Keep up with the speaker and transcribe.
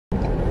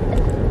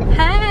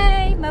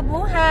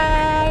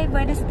Mabuhay!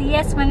 Buenos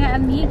dias mga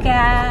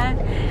amiga!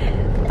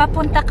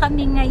 Papunta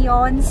kami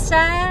ngayon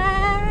sa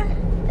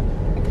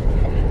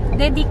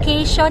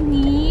dedication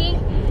ni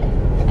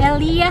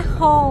Elliah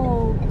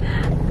Hope.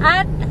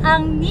 At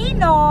ang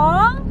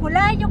ninong,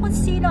 hulaan nyo kung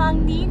sino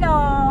ang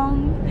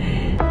ninong.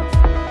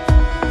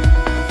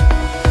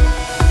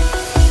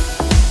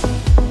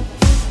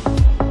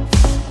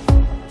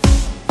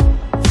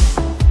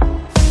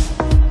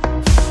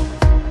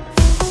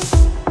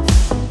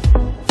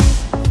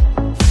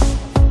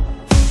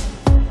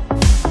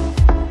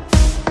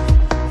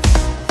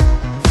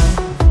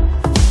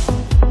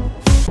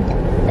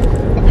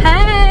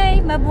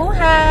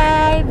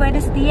 Mabuhay!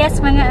 Buenos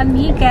dias mga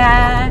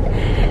amiga!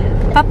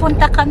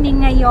 Papunta kami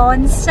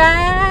ngayon sa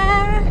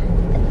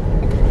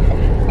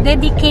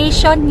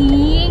dedication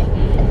ni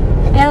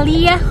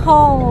Elliah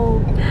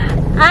Hope.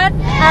 At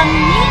ang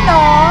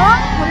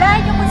ninong, hulaan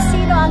nyo kung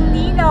sino ang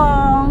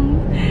ninong.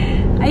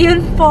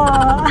 Ayun po.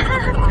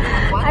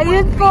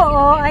 Ayun po,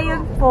 oh.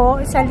 Ayun po,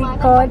 sa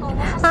likod.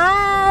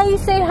 Hi!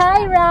 Say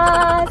hi,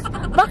 RAZZ!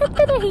 Bakit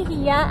ka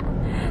nahihiya?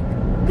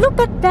 Look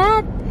at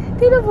that!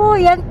 Tignan mo,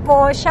 yan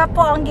po. Siya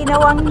po ang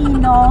ginawang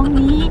ninong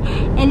ni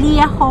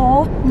Elliah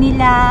Hope,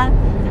 nila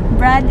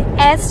Brad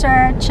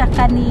Esther,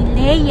 tsaka ni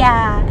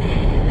Leia.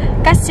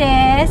 Kasi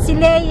si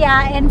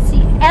Leia and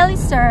si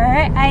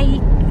Elliah ay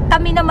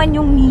kami naman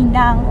yung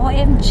ninang,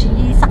 OMG,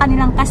 sa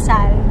kanilang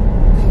kasal.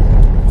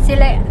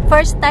 Sila,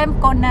 first time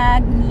ko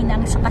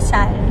nagninang sa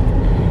kasal.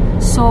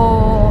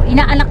 So,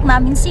 inaanak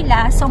namin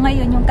sila. So,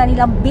 ngayon yung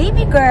kanilang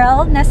baby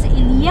girl na si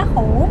Elliah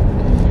Hope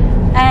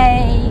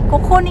ay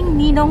kukuning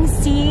ninong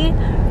si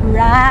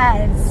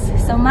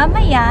RAZZ. So,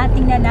 mamaya,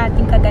 tingnan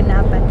natin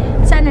kaganapan.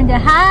 Sana na,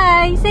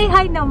 hi! Say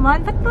hi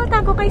naman. Ba't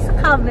matago kayo sa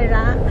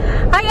camera?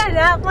 Hi,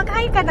 anak!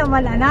 Mag-hi ka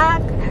naman,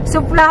 anak.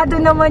 Suplado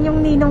naman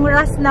yung ninong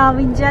RAZZ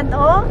namin dyan,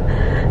 oh.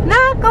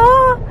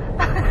 Nako!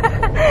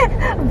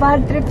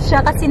 Bad trip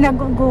siya kasi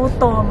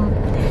nagugutom.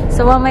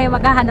 So, mamaya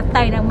maghahanap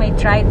tayo ng may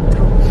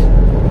drive-thru.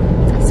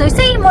 So,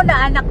 say mo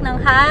na, anak, ng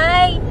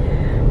hi!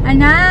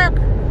 Anak!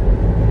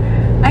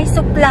 Ay,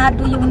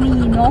 suplado yung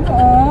ninong,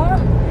 oh.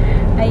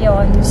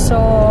 Ayun, so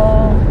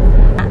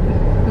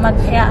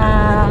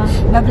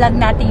mag-vlog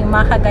natin yung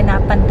mga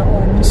kaganapan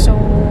doon. So,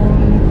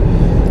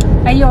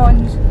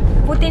 ayun,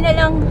 buti na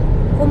lang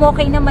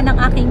umokay naman ang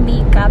aking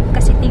makeup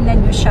kasi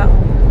tingnan nyo siya,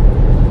 oh.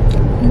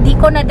 Hindi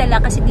ko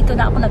nadala kasi dito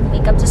na ako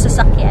nag-makeup sa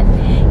sasakyan.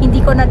 Hindi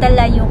ko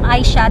nadala yung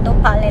eyeshadow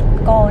palette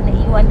ko,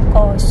 naiwan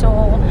ko.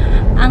 So,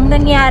 ang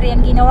nangyari,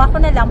 ang ginawa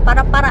ko na lang,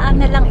 para-paraan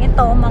na lang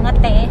ito, mga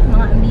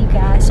mga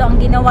amiga. So,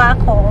 ang ginawa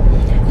ko,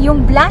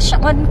 yung blush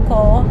on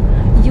ko,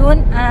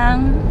 yun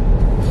ang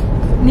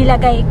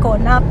nilagay ko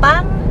na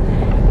pang,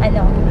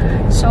 ano.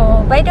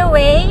 So, by the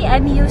way,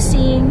 I'm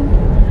using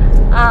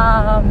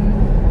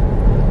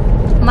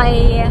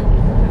my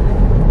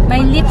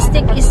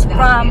lipstick is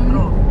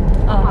from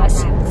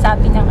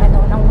sabi ng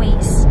ng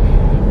Waze.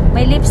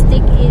 My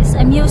lipstick is,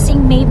 I'm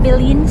using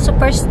Maybelline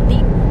Super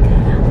Stay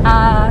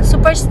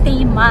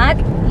Matte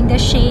in the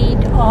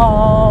shade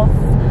of,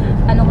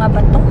 ano nga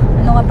ba to?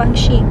 Ano nga bang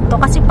shade to?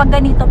 Kasi pag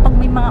ganito, pag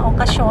may mga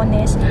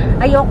okasyones,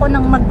 ayoko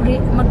nang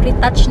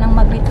mag-retouch ng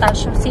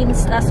mag-retouch. So,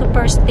 since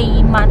Super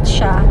Stay Matte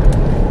siya,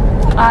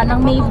 ng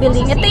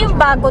Maybelline. Ito yung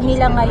bago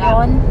nila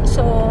ngayon.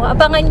 So,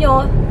 abangan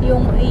nyo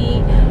yung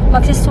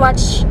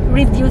magsiswatch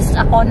reviews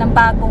ako ng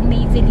bagong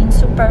Maybelline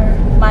Super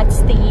Matte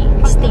Stay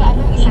Ink.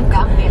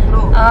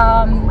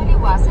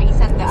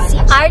 Si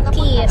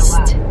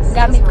Artist.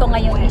 Gamit ko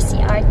ngayon is si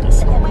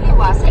Artist.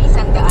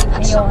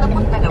 Ayun.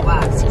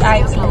 Si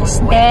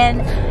Artist.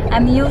 Then,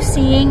 I'm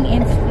using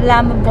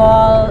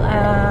inflammable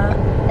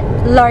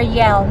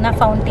L'Oreal na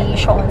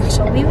foundation.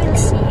 So, we will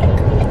see.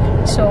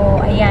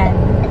 So, ayan.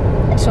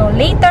 So,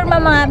 later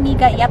mga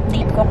amiga,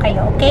 i-update ko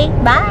kayo. Okay?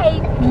 Bye!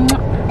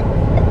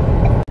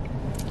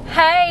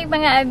 Hi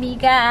mga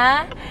amiga!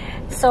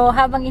 So,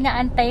 habang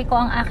inaantay ko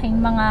ang aking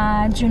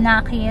mga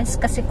junakis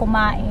kasi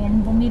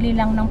kumain, bumili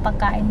lang ng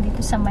pagkain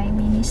dito sa may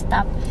mini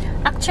stop.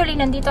 Actually,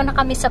 nandito na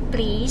kami sa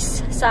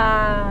place, sa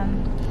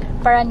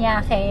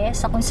Paranaque,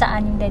 sa kung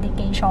saan yung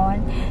dedication.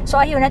 So,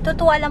 ayun,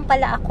 natutuwa lang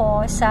pala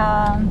ako sa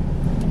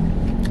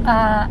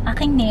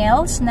aking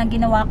nails na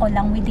ginawa ko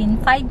lang within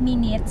 5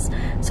 minutes.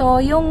 So,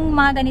 yung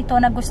mga ganito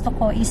na gusto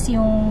ko is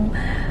yung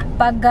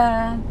pag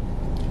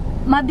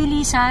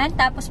mabilisan,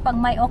 tapos pag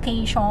may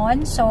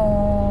occasion. So,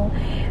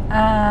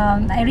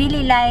 I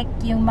really like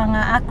yung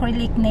mga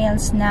acrylic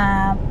nails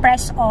na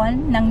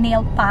press-on ng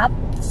nail pop.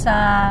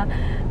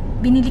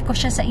 Binili ko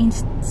siya sa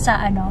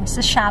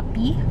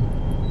Shopee.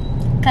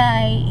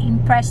 Kay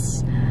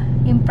Impress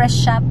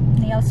Shop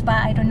Nails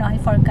ba? I don't know, I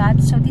forgot.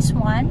 So, this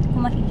one,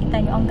 kung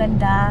makikita nyo, ang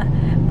ganda.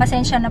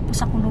 Pasensya na po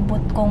sa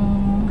kulubot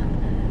kong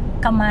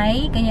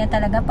kamay. Ganyan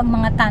talaga pag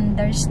mga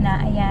thunders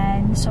na.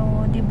 Ayan. So,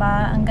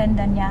 diba, ang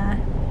ganda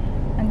niya.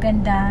 Ang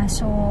ganda.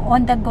 So,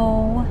 on the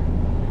go.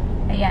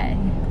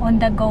 Ayan. On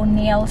the go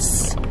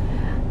nails.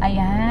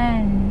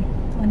 Ayan.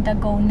 On the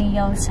go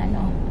nails.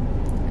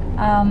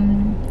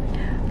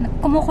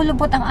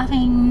 kumukulubot ang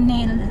aking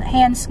nail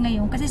hands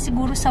ngayon kasi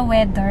siguro sa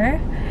weather,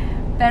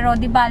 Pero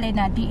di bale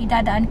na,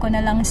 idadaan ko na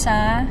lang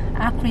sa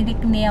acrylic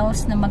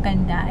nails na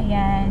maganda.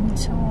 Ayan.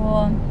 So,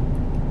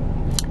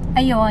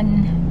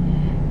 ayun.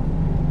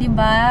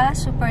 Diba?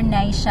 Super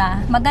nice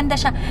siya. Maganda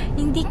siya.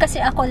 Hindi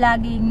kasi ako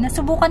laging,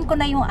 nasubukan ko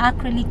na yung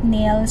acrylic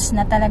nails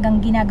na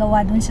talagang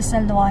ginagawa dun sa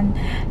salon.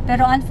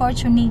 Pero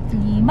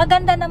unfortunately,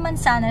 maganda naman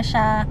sana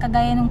siya.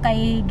 Kagaya nung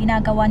kay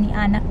ginagawa ni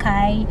Anak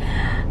Kai.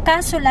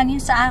 Kaso lang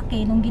yung sa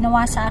akin, nung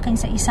ginawa sa akin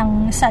sa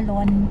isang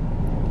salon,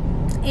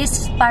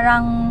 is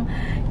parang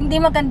hindi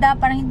maganda,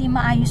 parang hindi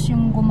maayos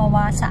yung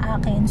gumawa sa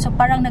akin. So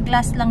parang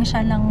naglast lang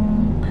siya ng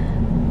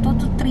 2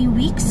 to 3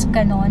 weeks,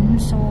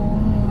 ganon. So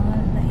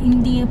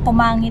hindi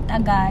pumangit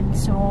agad.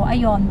 So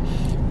ayun,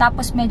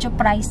 tapos medyo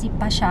pricey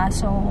pa siya.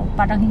 So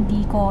parang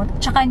hindi ko,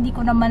 tsaka hindi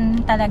ko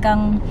naman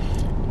talagang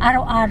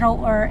araw-araw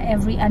or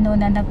every ano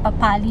na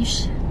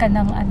nagpapolish ka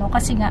ng ano,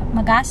 kasi nga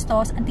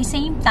magastos. At the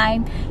same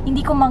time,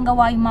 hindi ko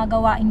magawa yung mga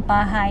gawaing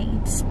bahay.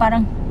 It's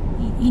parang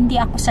hindi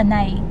ako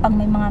sanay pag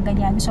may mga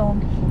ganyan. So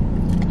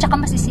tsaka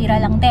masisira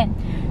lang din.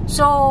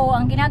 So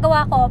ang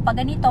ginagawa ko pag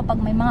ganito, pag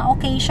may mga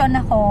occasion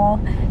ako,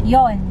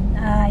 yon,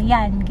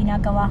 yan,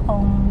 ginagawa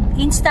kong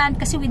instant,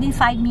 kasi within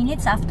 5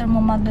 minutes after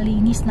mo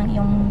maglinis ng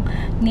iyong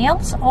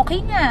nails, okay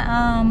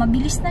na,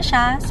 mabilis na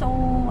siya. So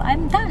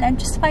I'm done, I'm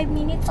just 5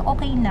 minutes,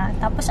 okay na.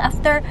 Tapos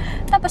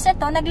tapos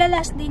ito,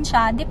 naglalast din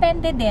siya,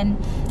 depende din,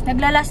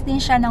 naglalast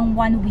din siya ng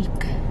 1 week.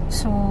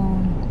 So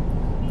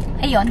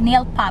ayun,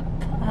 nail pop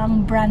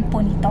ang brand po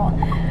nito.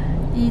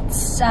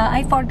 It's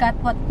I forgot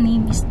what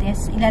name is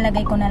this,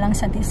 ilalagay ko na lang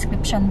sa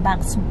description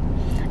box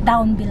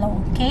down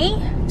below. Okay,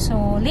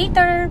 so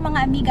later mga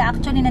amiga,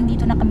 actually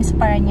nandito na kami sa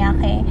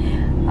Parañaque,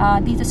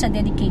 dito sa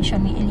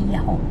dedication ni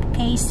Elliah Hope.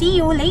 Okay, see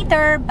you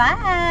later,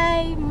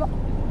 bye.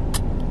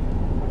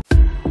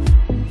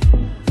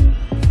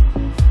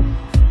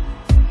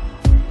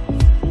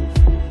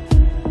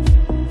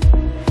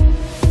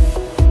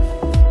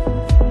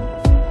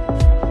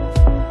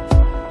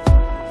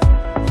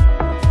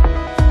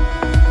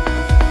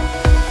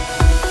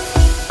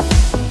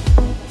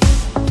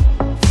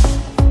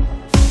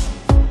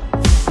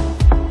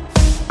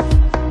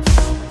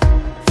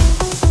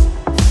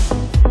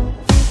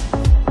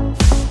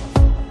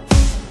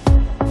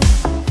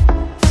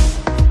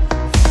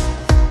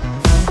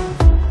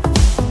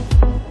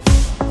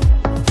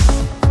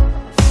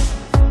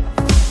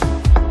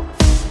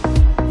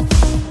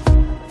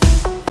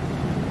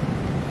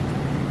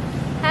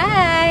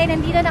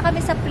 Nandito na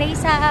kami sa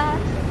place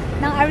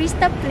ng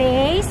Arista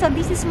Place. So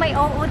this is my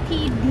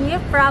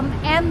OOTD from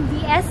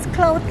MDS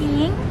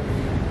Clothing,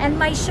 and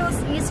my shoes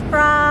is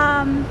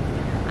from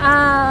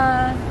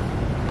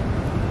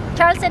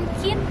Charles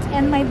 & Kit,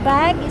 and my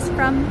bag is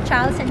from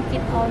Charles &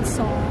 Kit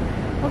also.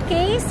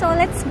 Okay, so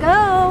let's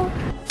go.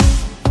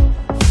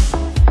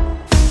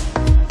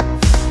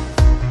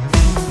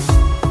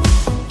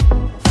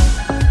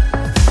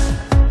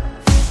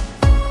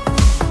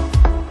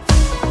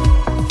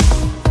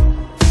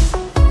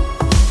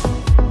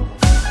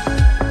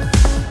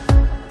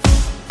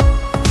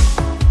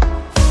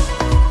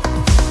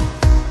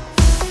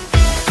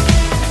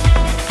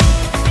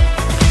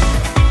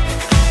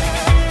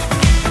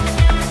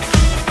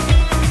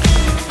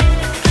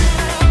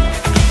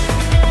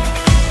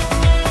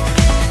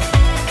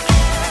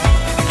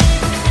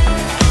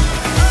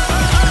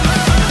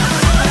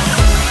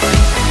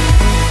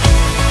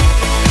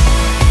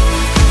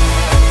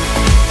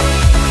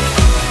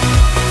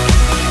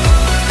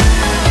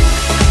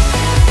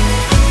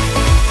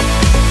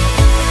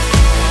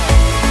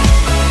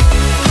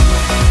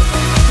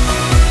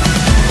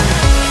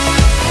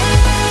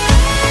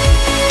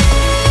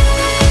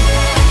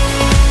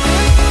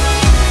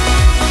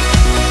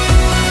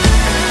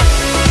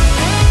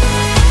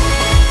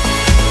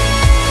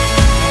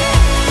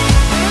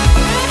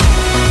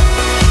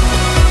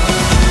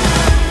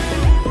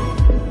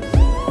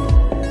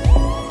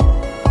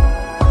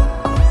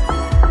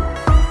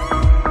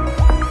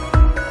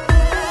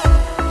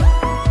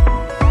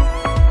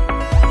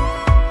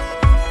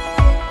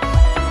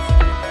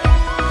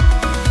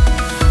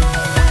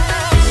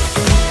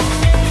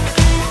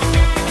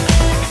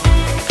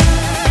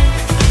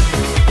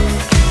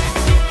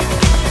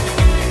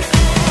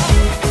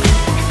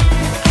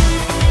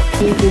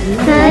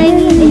 Hi,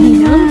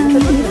 Ninong.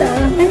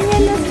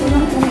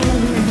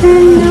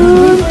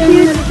 Hello,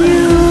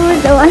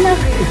 cute. Oh, anak,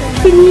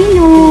 si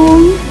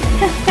Ninong.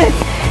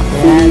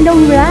 Si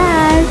Ninong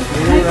RAZZ.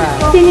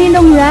 Si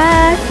Ninong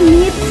RAZZ.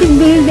 Meet si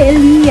Baby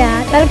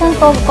Elliah. Talagang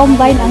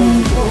combine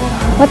ang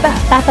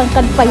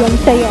tatangkad pa yan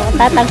sa'yo.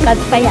 Tatangkad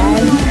pa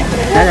yan.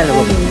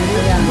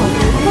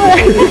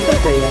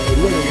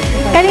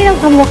 Kaninong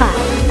kamukha?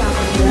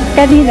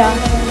 Kanino?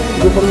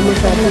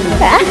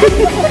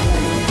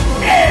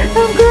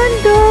 Ang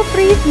ganda,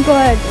 praise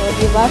God. O,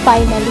 diba?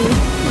 Finally,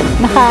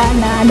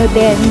 na ano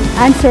din,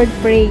 answered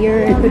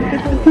prayer.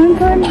 Ang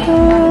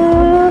ganda.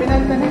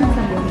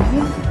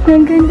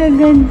 Ang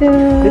ganda.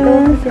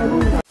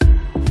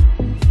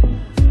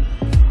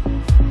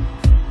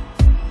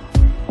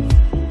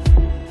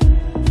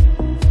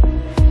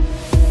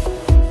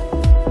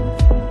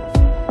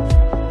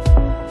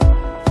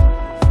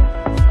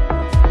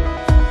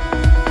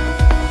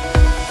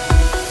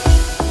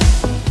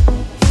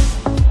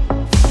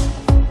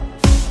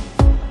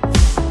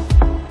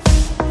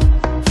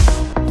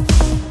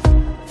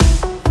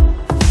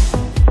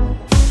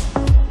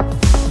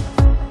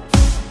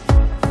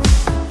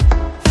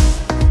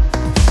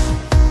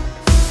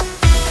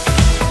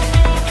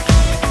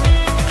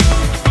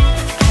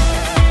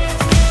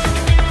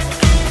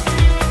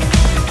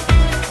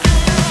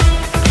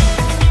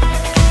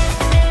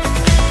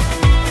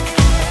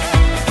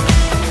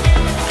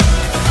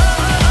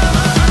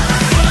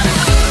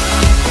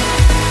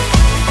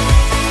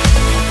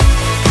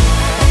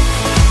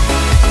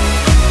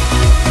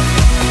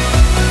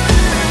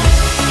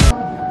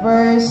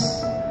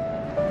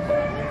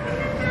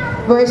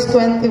 verse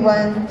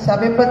 21.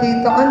 Sabi pa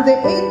dito, on the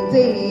 8th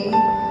day,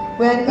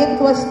 when it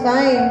was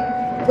time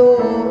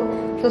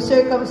to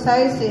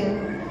circumcise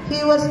him, he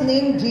was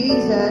named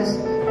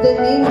Jesus, the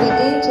name the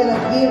angel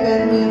had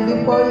given him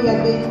before he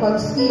had been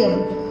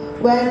conceived.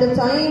 When the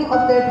time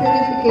of their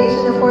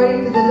purification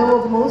according to the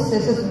law of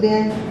Moses has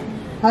been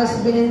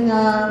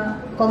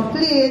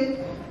complete,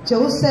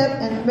 Joseph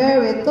and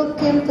Mary took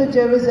him to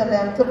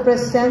Jerusalem to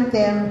present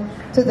him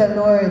to the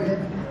Lord.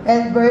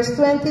 And verse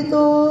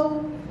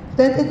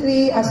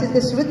 23, as it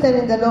is written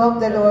in the law of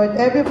the Lord,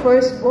 every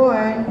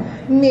firstborn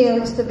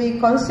male is to be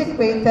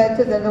consecrated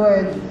to the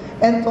Lord,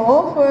 and to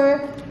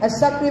offer a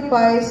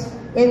sacrifice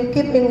in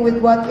keeping with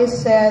what is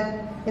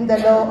said in the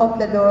law of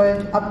the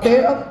Lord, a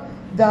pair of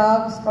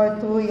doves or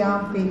 2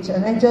 young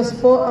pigeons. And Diyos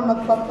po ang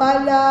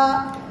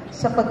magpapala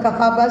sa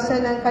pagkakabasa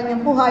ng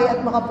kanyang buhay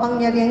at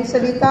makapangyarihang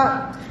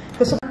salita.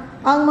 Kasi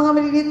ang mga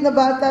maliliit na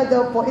bata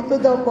daw po, ito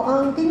daw po,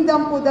 ang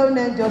kingdom po daw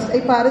ng Diyos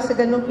ay para sa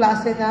ganung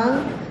klase ng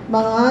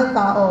mga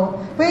tao.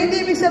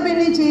 Pwede ibig sabihin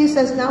ni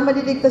Jesus na ang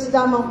maliligtas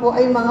lamang po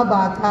ay mga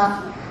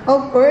bata.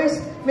 Of course,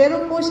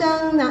 meron po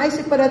siyang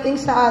nais iparating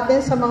sa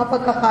atin sa mga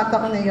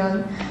pagkakataon na yon.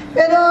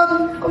 Pero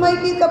kung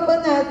makikita po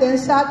natin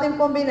sa ating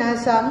pong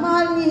binasa,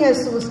 mahal ni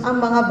Jesus ang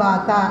mga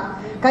bata.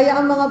 Kaya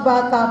ang mga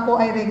bata po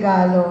ay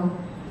regalo.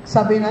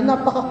 Sabi na,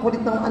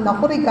 napakakulit ng anak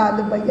ko,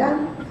 regalo ba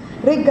yan?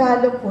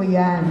 Regalo po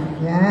yan.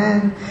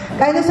 Yan.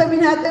 Kaya nasabi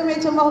natin,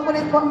 medyo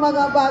makukulit po ang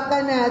mga bata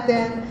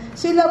natin.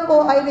 Sila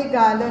po ay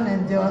regalo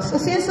ng Diyos.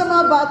 So, since sa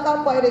mga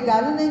bata po ay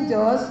regalo ng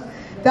Diyos,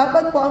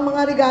 dapat po ang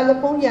mga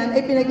regalo pong yan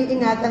ay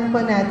pinag-iingatan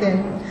po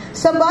natin.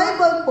 Sa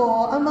Bible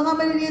po, ang mga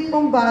maliliit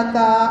pong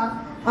bata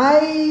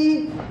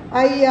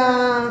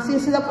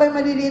since sila po ay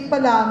maliliit pa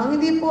lamang,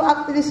 hindi po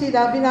actually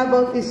sila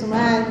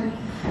binabautisman.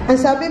 Ang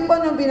sabi po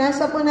nung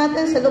binasa po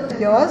natin sa Luke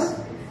Diyos,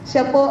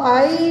 siya po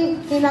ay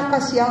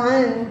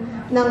kinakasyahan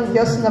ng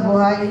Diyos na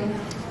buhay.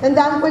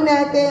 Tandaan po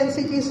natin,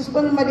 si Jesus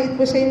po nung maliit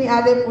po siya,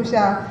 inialay po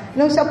siya.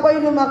 Nung siya po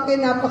ay lumaki,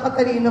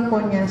 napakatalino po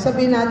niya.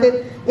 Sabi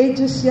natin,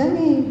 Diyos yan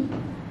eh.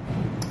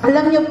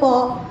 Alam niyo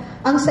po,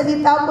 ang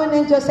salita po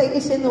ng Diyos ay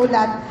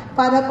isinulat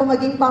para po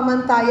maging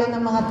pamantayan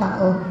ng mga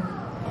tao.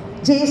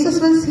 Jesus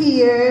was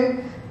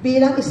here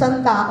bilang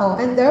isang tao.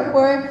 And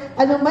therefore,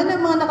 anuman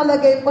ang mga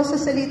nakalagay po sa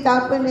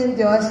salita po ng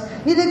Diyos,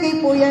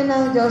 nilagay po yan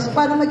ng Diyos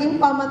para maging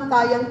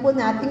pamantayan po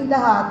nating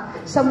lahat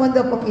sa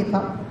mundo pong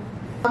ito.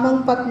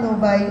 Amang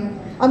patnubay.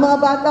 Ang mga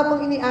bata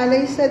pong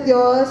inialay sa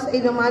Diyos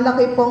ay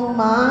lumalaki pong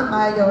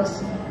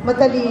maayos,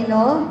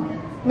 matalino,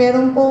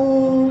 meron pong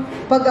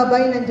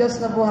paggabay ng Diyos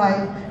na buhay.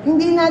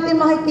 Hindi natin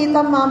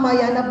makikita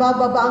mamaya na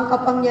bababa ang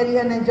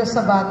kapangyarihan ng Diyos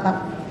sa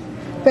bata.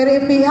 Pero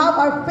if we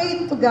have our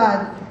faith to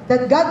God,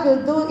 that God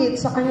will do it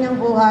sa kanyang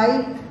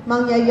buhay,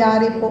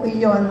 mangyayari po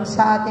iyon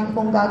sa ating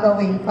pong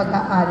gagawing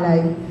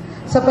pag-aalay.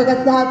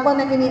 Sapagkat lahat po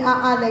na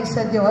iniaalay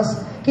sa Diyos,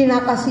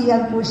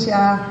 kinakasihan po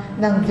siya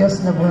ng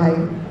Diyos na buhay.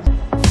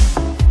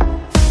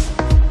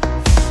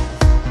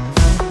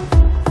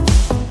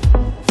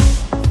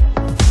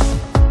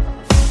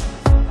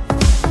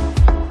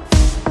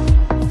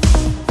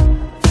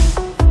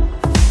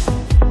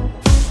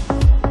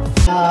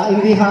 In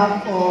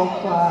behalf of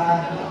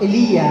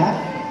Elliah,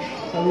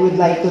 we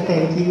would like to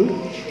thank you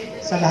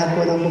sa lahat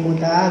po ng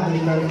pumunta,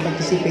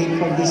 participate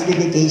for this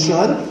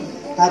dedication.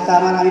 At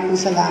marami pong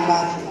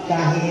salamat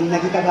dahil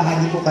naging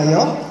kabahagi po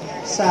kayo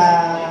sa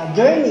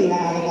journey ng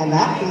aming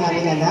anak.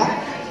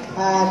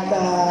 At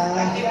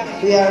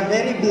we are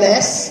very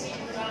blessed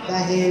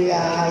dahil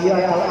you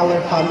are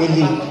our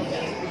family.